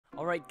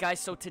Alright guys,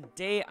 so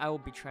today I will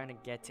be trying to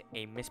get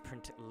a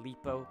Misprint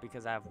Lipo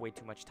because I have way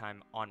too much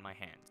time on my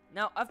hands.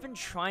 Now, I've been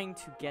trying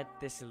to get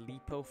this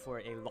Lipo for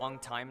a long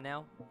time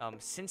now,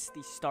 since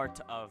the start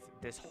of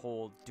this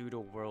whole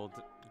Doodle World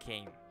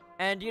game.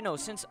 And you know,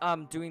 since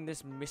I'm doing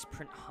this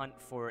misprint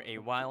hunt for a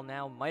while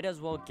now, might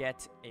as well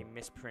get a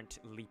misprint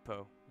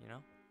Lipo, you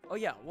know? Oh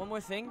yeah, one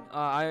more thing,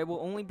 I will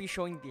only be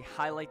showing the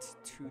highlights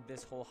to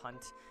this whole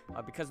hunt,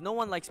 because no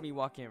one likes me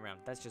walking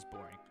around, that's just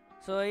boring.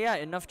 So yeah,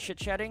 enough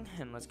chit-chatting,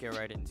 and let's get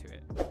right into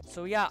it.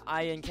 So yeah,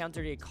 I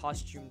encountered a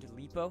costumed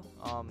Lipo.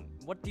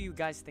 What do you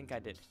guys think I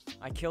did?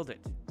 I killed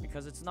it,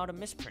 because it's not a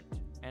misprint,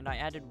 and I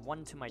added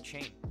one to my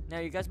chain. Now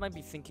you guys might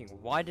be thinking,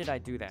 why did I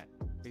do that?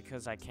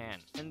 Because I can.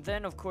 And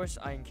then of course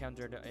I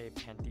encountered a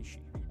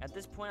Pandishi. At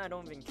this point I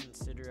don't even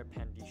consider a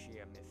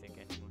Pandishi a mythic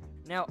anymore.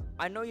 Now,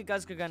 I know you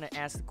guys are gonna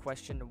ask the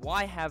question,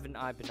 why haven't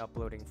I been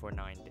uploading for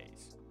 9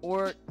 days?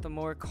 Or the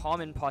more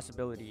common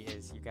possibility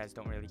is you guys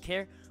don't really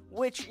care,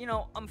 which, you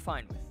know, I'm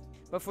fine with.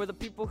 But for the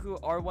people who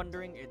are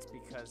wondering, it's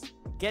because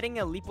getting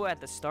a Lipo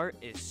at the start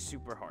is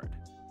super hard.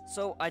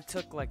 So I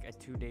took like a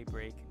 2-day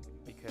break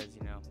because,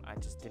 you know, I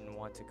just didn't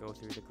want to go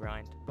through the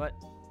grind. But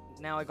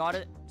now I got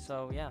it,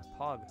 so yeah,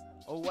 Pog.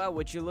 Oh wow,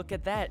 would you look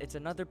at that? It's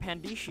another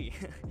Pandishi.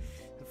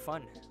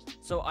 Fun.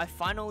 So I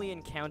finally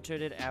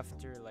encountered it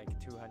after like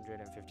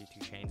 252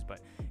 chains,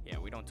 but yeah,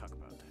 we don't talk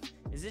about that.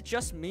 Is it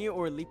just me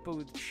or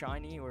Lipo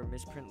shiny or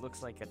misprint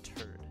looks like a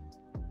turd?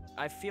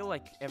 I feel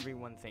like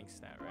everyone thinks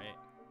that, right?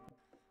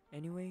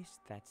 Anyways,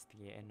 that's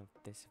the end of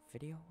this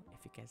video.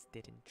 If you guys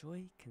did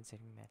enjoy,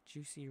 consider that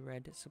juicy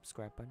red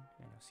subscribe button,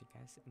 and I'll see you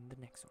guys in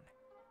the next one.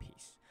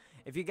 Peace.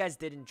 If you guys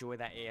did enjoy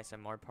that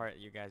ASMR part,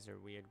 you guys are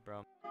weird,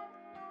 bro.